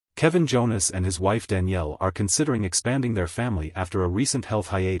Jonas and his wife Danielle are considering expanding their family after a recent health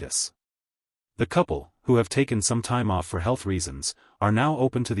hiatus. The couple, who have taken some time off for health reasons, are now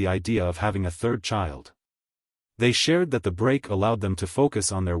open to the idea of having a third child. They shared that the break allowed them to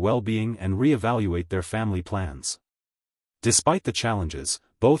focus on their well-being and re-evaluate their family plans. Despite the challenges,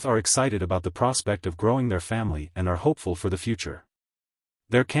 both are excited about the prospect of growing their family and are hopeful for the future.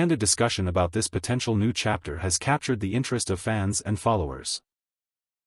 Their candid discussion about this potential new chapter has captured the interest of fans and followers.